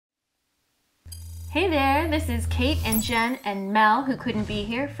Hey there, this is Kate and Jen and Mel, who couldn't be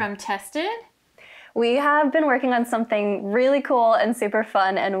here, from Tested. We have been working on something really cool and super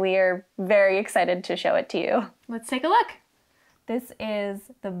fun, and we are very excited to show it to you. Let's take a look. This is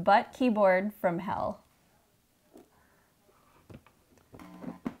the butt keyboard from hell.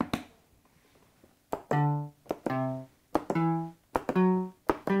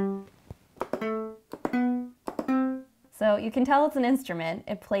 So you can tell it's an instrument.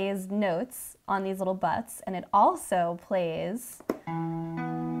 It plays notes on these little butts, and it also plays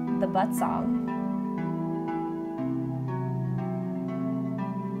the butt song.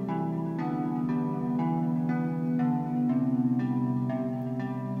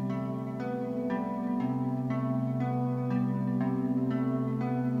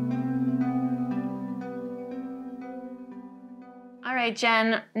 All right,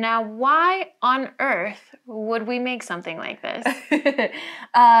 Jen, now why on earth would we make something like this?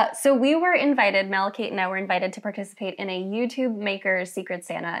 So we were invited, Mel, Kate, and I were invited to participate in a YouTube Makers Secret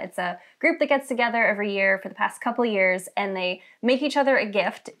Santa. It's a group that gets together every year for the past couple of years, and they make each other a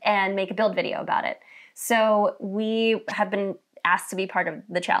gift and make a build video about it. So we have been asked to be part of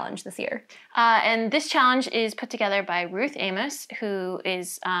the challenge this year. And this challenge is put together by Ruth Amos, who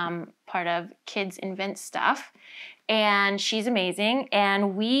is part of Kids Invent Stuff. And she's amazing.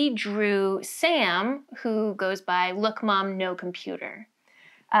 And we drew Sam, who goes by Look Mom, No Computer.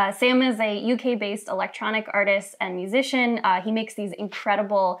 Sam is a UK-based electronic artist and musician. He makes these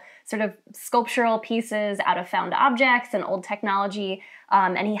incredible sort of sculptural pieces out of found objects and old technology.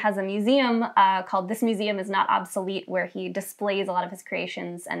 And he has a museum called This Museum Is Not Obsolete, where he displays a lot of his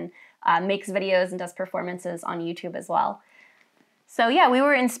creations and makes videos and does performances on YouTube as well. So yeah, we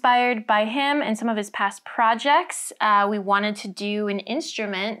were inspired by him and some of his past projects. We wanted to do an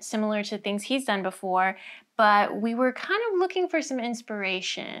instrument similar to things he's done before, but we were kind of looking for some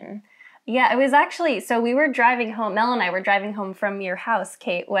inspiration. Yeah, it was actually, so we were driving home, Mel and I were driving home from your house,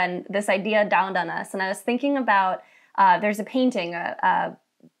 Kate, when this idea dawned on us. And I was thinking about, there's a painting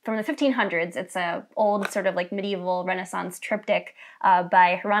from the 1500s. It's an old sort of like medieval Renaissance triptych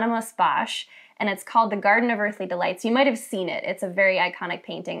by Hieronymus Bosch. And it's called The Garden of Earthly Delights. You might have seen it. It's a very iconic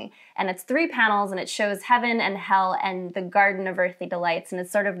painting. And it's 3 panels, and it shows heaven and hell and the Garden of Earthly Delights. And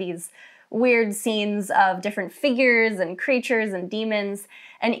it's sort of these weird scenes of different figures and creatures and demons.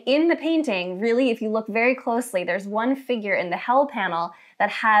 And in the painting, really, if you look very closely, there's one figure in the hell panel that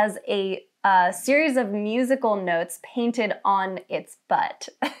has a series of musical notes painted on its butt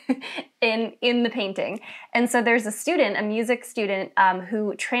in the painting. And so there's a student, a music student,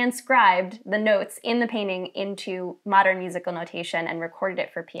 who transcribed the notes in the painting into modern musical notation and recorded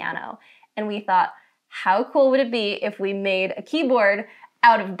it for piano. And we thought, how cool would it be if we made a keyboard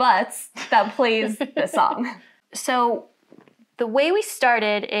out of butts that plays the song? So the way we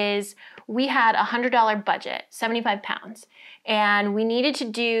started is we had a $100 budget, 75 pounds. And we needed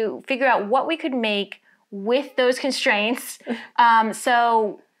to figure out what we could make with those constraints.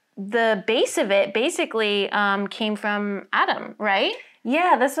 So the base of it basically came from Adam, right?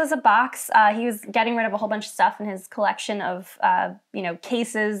 Yeah, this was a box. He was getting rid of a whole bunch of stuff in his collection of,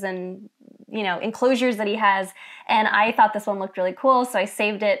 cases and, enclosures that he has. And I thought this one looked really cool, so I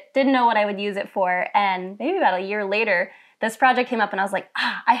saved it, didn't know what I would use it for. And maybe about a year later, this project came up and I was like,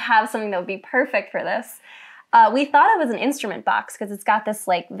 I have something that would be perfect for this. We thought it was an instrument box because it's got this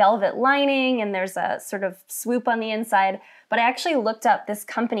like velvet lining and there's a sort of swoop on the inside. But I actually looked up this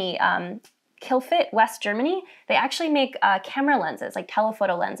company, Killfit, West Germany. They actually make camera lenses, like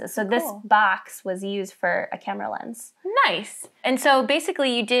telephoto lenses. So this box was used for a camera lens. Nice. And so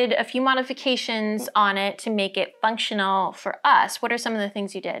basically you did a few modifications on it to make it functional for us. What are some of the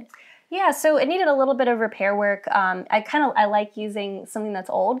things you did? Yeah, so it needed a little bit of repair work. I like using something that's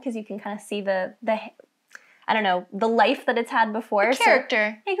old because you can kind of see the life that it's had before. The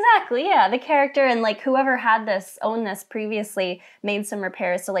character. So, exactly, yeah, the character, and like whoever had this, owned this previously, made some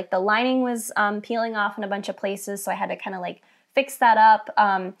repairs. So like the lining was peeling off in a bunch of places, so I had to kind of like fix that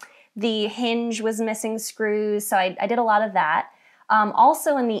up. The hinge was missing screws, so I did a lot of that.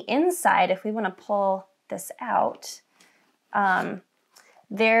 Also in the inside, if we want to pull this out,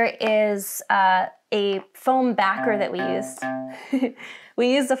 there is a foam backer that we used.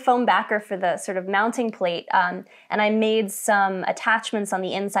 We used a foam backer for the sort of mounting plate, and I made some attachments on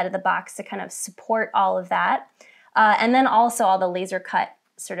the inside of the box to kind of support all of that. And then also all the laser cut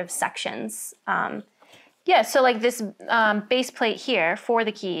sort of sections. Yeah, so like this base plate here for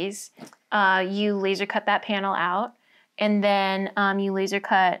the keys, you laser cut that panel out, and then you laser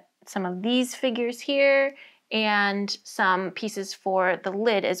cut some of these figures here, and some pieces for the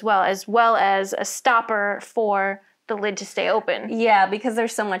lid as well as a stopper for the lid to stay open. Yeah, because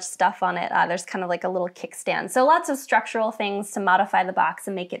there's so much stuff on it. There's kind of like a little kickstand. So lots of structural things to modify the box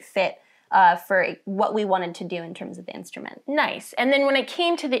and make it fit for what we wanted to do in terms of the instrument. Nice. And then when it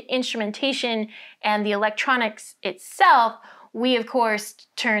came to the instrumentation and the electronics itself, we of course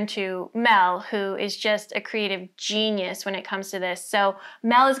turned to Mel, who is just a creative genius when it comes to this. So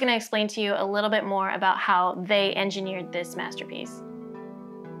Mel is going to explain to you a little bit more about how they engineered this masterpiece.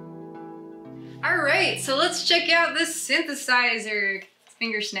 All right, so let's check out this synthesizer.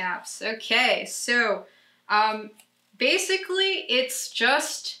 Finger snaps. Okay, so basically it's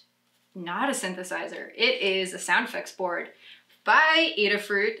just not a synthesizer. It is a sound effects board by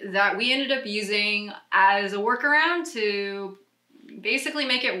Adafruit that we ended up using as a workaround to basically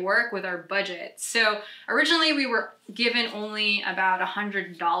make it work with our budget. So originally we were given only about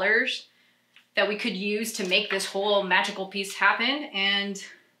 $100 that we could use to make this whole magical piece happen, and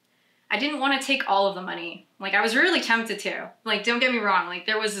I didn't want to take all of the money. Like, I was really tempted to. Like, don't get me wrong, like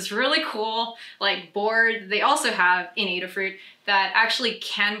there was this really cool like board they also have in Adafruit that actually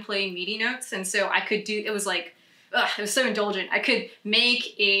can play MIDI notes, and so I could do, it was like, it was so indulgent. I could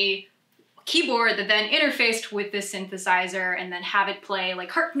make a keyboard that then interfaced with this synthesizer and then have it play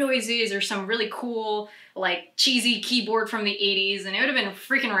like harp noises or some really cool like cheesy keyboard from the 80s, and it would have been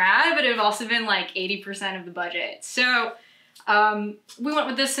freaking rad, but it would have also been like 80% of the budget. So we went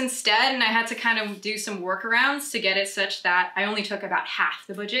with this instead, and I had to kind of do some workarounds to get it such that I only took about half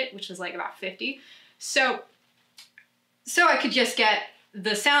the budget, which was like about 50. So I could just get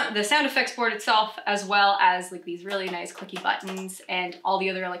the sound effects board itself, as well as like these really nice clicky buttons and all the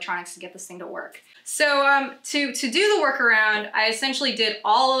other electronics to get this thing to work. So to do the workaround, I essentially did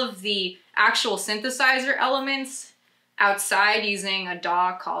all of the actual synthesizer elements outside using a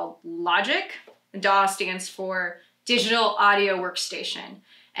DAW called Logic. DAW stands for Digital Audio Workstation.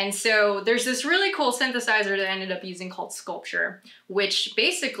 And so there's this really cool synthesizer that I ended up using called Sculpture, which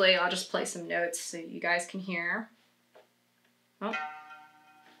basically, I'll just play some notes so you guys can hear. Oh.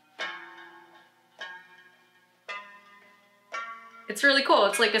 It's really cool.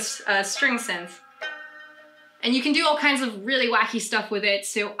 It's like a string synth. And you can do all kinds of really wacky stuff with it.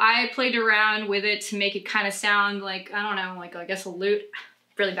 So I played around with it to make it kind of sound like, I don't know, like I guess a lute.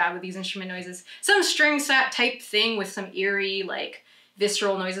 Really bad with these instrument noises. Some string set type thing with some eerie, like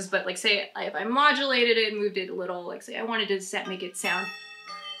visceral noises, but like say if I modulated it, moved it a little, like say I wanted to make it sound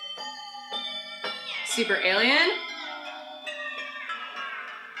super alien.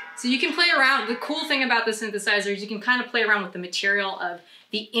 So you can play around. The cool thing about the synthesizer is you can kind of play around with the material of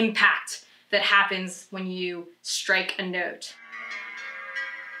the impact that happens when you strike a note.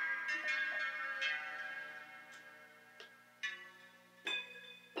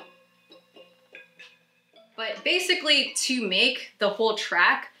 But basically, to make the whole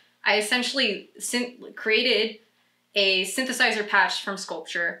track, I essentially created a synthesizer patch from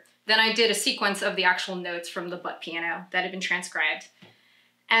Sculpture. Then I did a sequence of the actual notes from the butt piano that had been transcribed.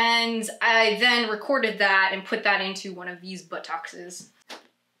 And I then recorded that and put that into one of these buttocks.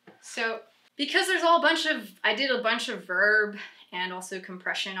 So because there's I did a bunch of verb and also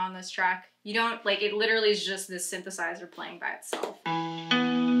compression on this track. You don't, like, it literally is just this synthesizer playing by itself.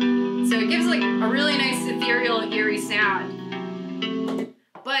 So it gives like a really nice ethereal, eerie sound.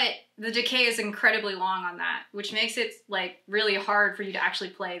 But the decay is incredibly long on that, which makes it like really hard for you to actually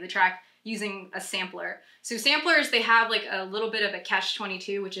play the track using a sampler. So samplers, they have like a little bit of a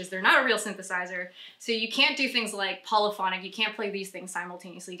catch-22, which is they're not a real synthesizer. So you can't do things like polyphonic. You can't play these things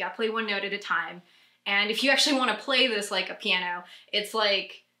simultaneously. You gotta play one note at a time. And if you actually want to play this like a piano, it's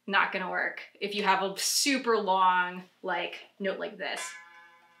like not gonna work if you have a super long like note like this.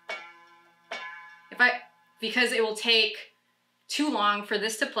 Because it will take too long for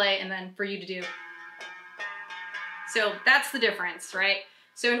this to play and then for you to do. So that's the difference, right?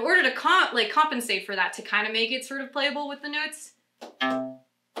 So in order to compensate for that, to kind of make it sort of playable with the notes,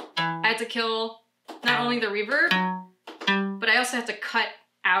 I had to kill not only the reverb, but I also had to cut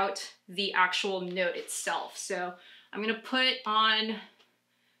out the actual note itself. So I'm gonna put on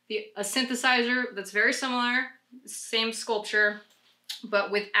a synthesizer that's very similar, same Sculpture,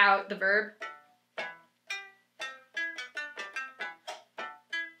 but without the verb.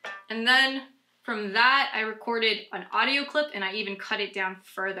 And then from that, I recorded an audio clip and I even cut it down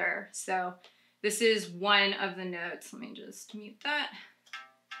further. So this is one of the notes. Let me just mute that.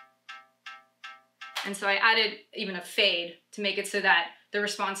 And so I added even a fade to make it so that the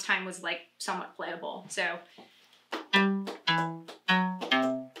response time was like somewhat playable. So.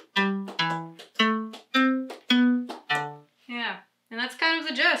 Yeah, and that's kind of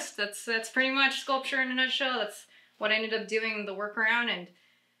the gist. That's pretty much Sculpture in a nutshell. That's what I ended up doing the workaround, and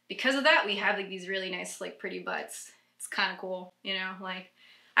because of that, we have like these really nice, like pretty butts. It's kind of cool, you know, like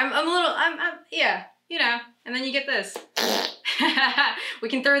I'm yeah, you know, and then you get this. We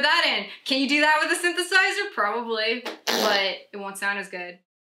can throw that in. Can you do that with a synthesizer? Probably, but it won't sound as good.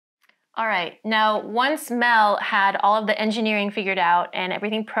 All right, now once Mel had all of the engineering figured out and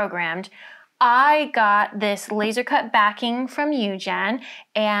everything programmed, I got this laser cut backing from you, Jen,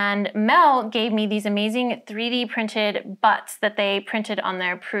 and Mel gave me these amazing 3D printed butts that they printed on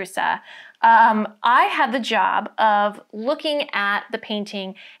their Prusa. I had the job of looking at the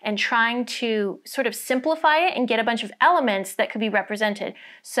painting and trying to sort of simplify it and get a bunch of elements that could be represented.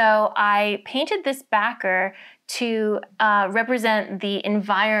 So I painted this backer to represent the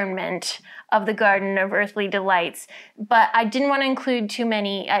environment of the Garden of Earthly Delights, but I didn't want to include too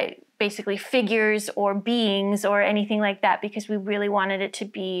many basically figures or beings or anything like that because we really wanted it to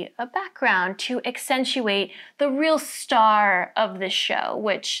be a background to accentuate the real star of the show,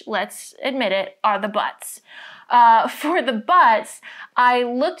 which, let's admit it, are the butts. For the butts, I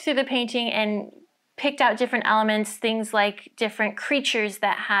looked through the painting and picked out different elements, things like different creatures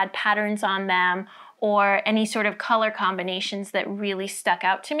that had patterns on them or any sort of color combinations that really stuck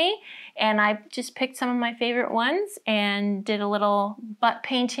out to me. And I just picked some of my favorite ones and did a little butt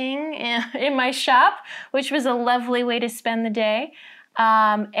painting in my shop, which was a lovely way to spend the day,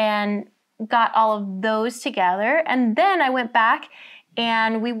 and got all of those together. And then I went back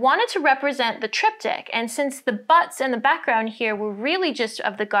and we wanted to represent the triptych. And since the butts and the background here were really just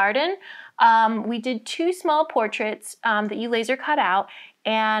of the garden, we did 2 small portraits that you laser cut out,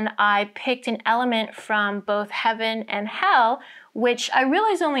 and I picked an element from both heaven and hell, which I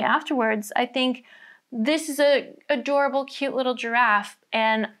realized only afterwards. I think this is a adorable, cute little giraffe,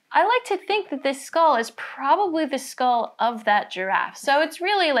 and I like to think that this skull is probably the skull of that giraffe. So it's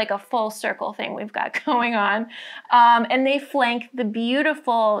really like a full circle thing we've got going on. And they flank the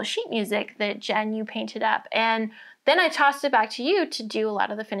beautiful sheet music that Jen, you painted up. And then I tossed it back to you to do a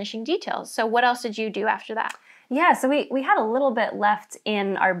lot of the finishing details. So what else did you do after that? Yeah, so we had a little bit left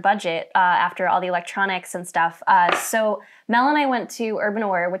in our budget after all the electronics and stuff. So Mel and I went to Urban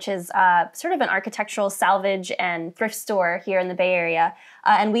Ore, which is sort of an architectural salvage and thrift store here in the Bay Area.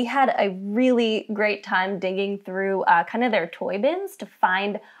 And we had a really great time digging through kind of their toy bins to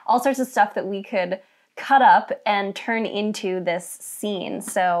find all sorts of stuff that we could cut up and turn into this scene.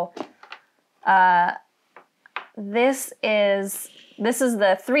 So this is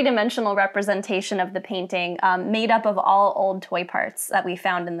the 3-dimensional representation of the painting, made up of all old toy parts that we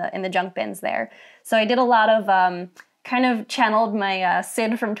found in the junk bins there. So I did a lot of kind of channeled my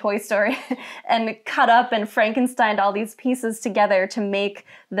Sid from Toy Story and cut up and Frankensteined all these pieces together to make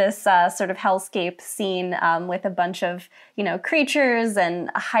this sort of hellscape scene with a bunch of, you know, creatures and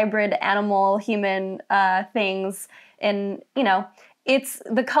hybrid animal human things, and, you know,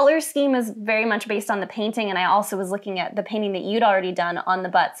 the color scheme is very much based on the painting, and I also was looking at the painting that you'd already done on the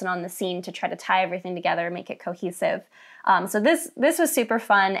butts and on the scene to try to tie everything together and make it cohesive. So this was super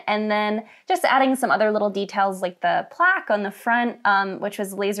fun, and then just adding some other little details like the plaque on the front, which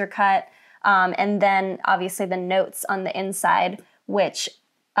was laser cut, and then obviously the notes on the inside, which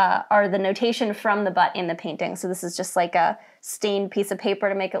are the notation from the butt in the painting. So this is just like a stained piece of paper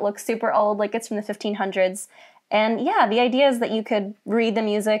to make it look super old, like it's from the 1500s. And yeah, the idea is that you could read the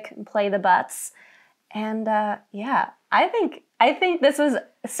music and play the butts. And yeah, I think this was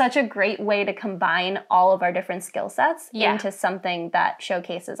such a great way to combine all of our different skill sets into something that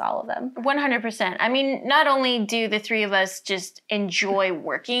showcases all of them. 100%. I mean, not only do the three of us just enjoy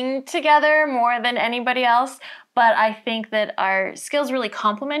working together more than anybody else, but I think that our skills really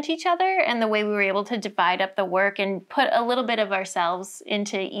complement each other, and the way we were able to divide up the work and put a little bit of ourselves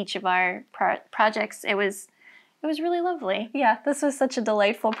into each of our projects, it was really lovely. Yeah, this was such a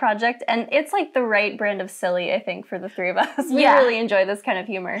delightful project, and it's like the right brand of silly, I think, for the three of us. We really enjoy this kind of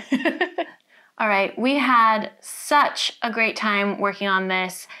humor. All right, we had such a great time working on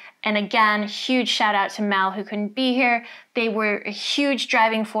this. And again, huge shout out to Mel, who couldn't be here. They were a huge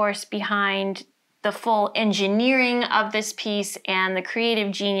driving force behind the full engineering of this piece and the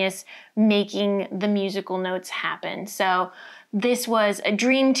creative genius making the musical notes happen. So this was a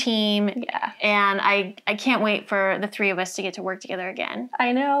dream team, and I can't wait for the three of us to get to work together again.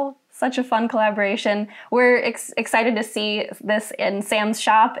 I know. Such a fun collaboration. We're excited to see this in Sam's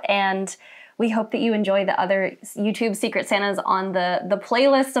shop, and we hope that you enjoy the other YouTube Secret Santas on the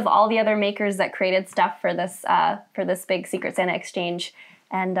playlist of all the other makers that created stuff for this big Secret Santa exchange.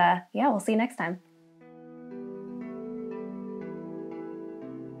 And yeah, we'll see you next time.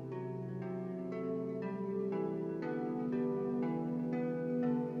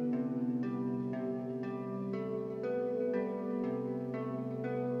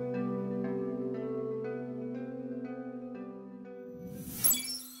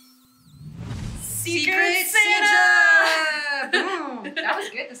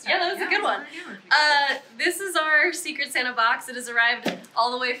 Yeah, that was a good one. This is our Secret Santa box. It has arrived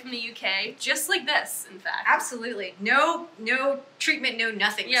all the way from the UK, just like this, in fact. Absolutely. No treatment, no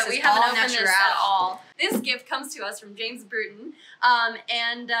nothing. Yeah, we haven't opened this at all. This gift comes to us from James Bruton,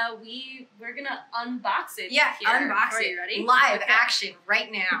 and we're gonna unbox it. Yeah, here. unbox Are it. you ready? Live action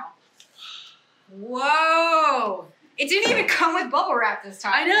right now. Whoa! It didn't even come with bubble wrap this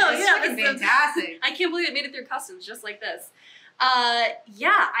time. I know, It's yeah, fucking that's fantastic. I can't believe it made it through customs just like this.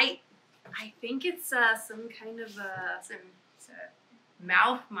 Yeah, I think it's some kind of It's a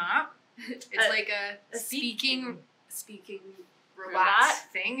mouth mop. It's like a speaking robot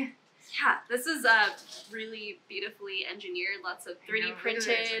thing. Yeah, this is really beautifully engineered. Lots of 3D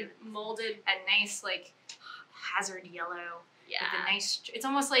printed, molded. A nice like hazard yellow. Yeah. With a nice. It's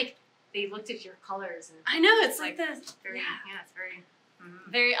almost like they looked at your colors and. I know, it's like this. Very, it's very.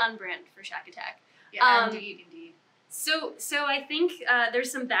 Very on brand for Shack Attack. Yeah, indeed. So I think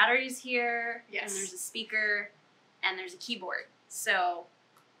there's some batteries here. Yes. And there's a speaker, and there's a keyboard. So.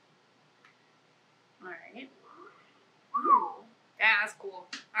 All right. Ooh, that's cool.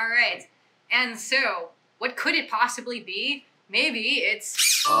 All right. And so, what could it possibly be? Maybe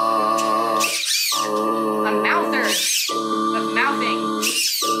it's a mouther of mouthing.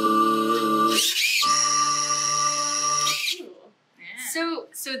 Yeah.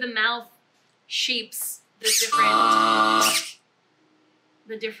 So the mouth shapes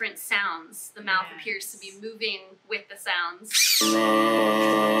the different sounds. The mouth appears to be moving with the sounds.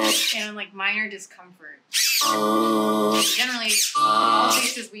 And like minor discomfort. Generally, all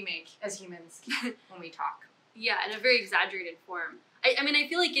faces we make as humans when we talk. Yeah, in a very exaggerated form. I mean, I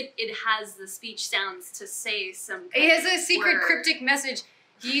feel like it has the speech sounds to say some kind It has a of secret word. cryptic message.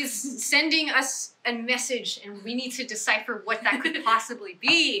 He's sending us a message, and we need to decipher what that could possibly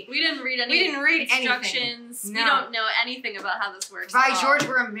be. We didn't read any instructions. Anything. We don't know anything about how this works. By George,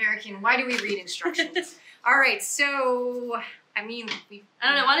 we're American. Why do we read instructions? All right, so I mean, I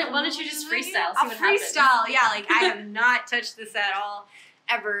don't know. Why don't you just freestyle? See I'll what happens. freestyle. Yeah, like I have not touched this at all,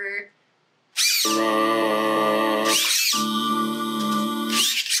 ever.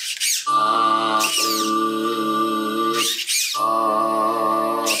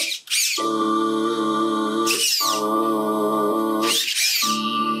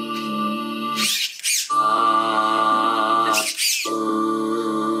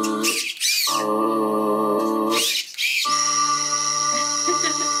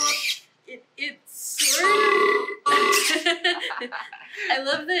 I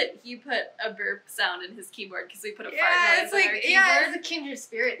love that he put a burp sound in his keyboard because we put a fart noise it's like in our keyboard. it's a kindred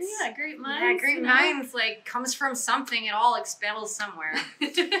spirits. Yeah, great minds. Yeah, great minds like comes from something. It all expels somewhere.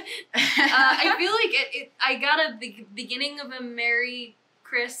 I feel like I got the beginning of a Merry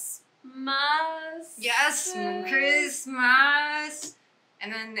Christmas. Yes, Christmas,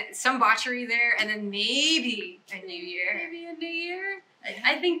 and then some botchery there, and then maybe a New Year. Maybe a New Year.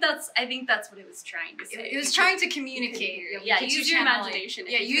 I think that's what it was trying to say. It was trying to communicate. Yeah, use your imagination.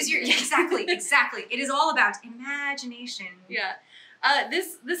 Yeah, use your exactly. It is all about imagination. Yeah.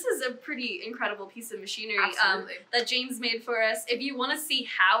 This is a pretty incredible piece of machinery that James made for us. If you want to see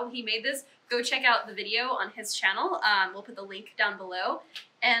how he made this, go check out the video on his channel. We'll put the link down below.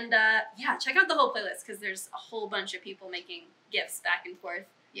 And yeah, check out the whole playlist because there's a whole bunch of people making gifts back and forth.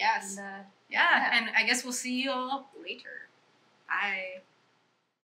 Yes. And, yeah, and I guess we'll see you all later. Bye.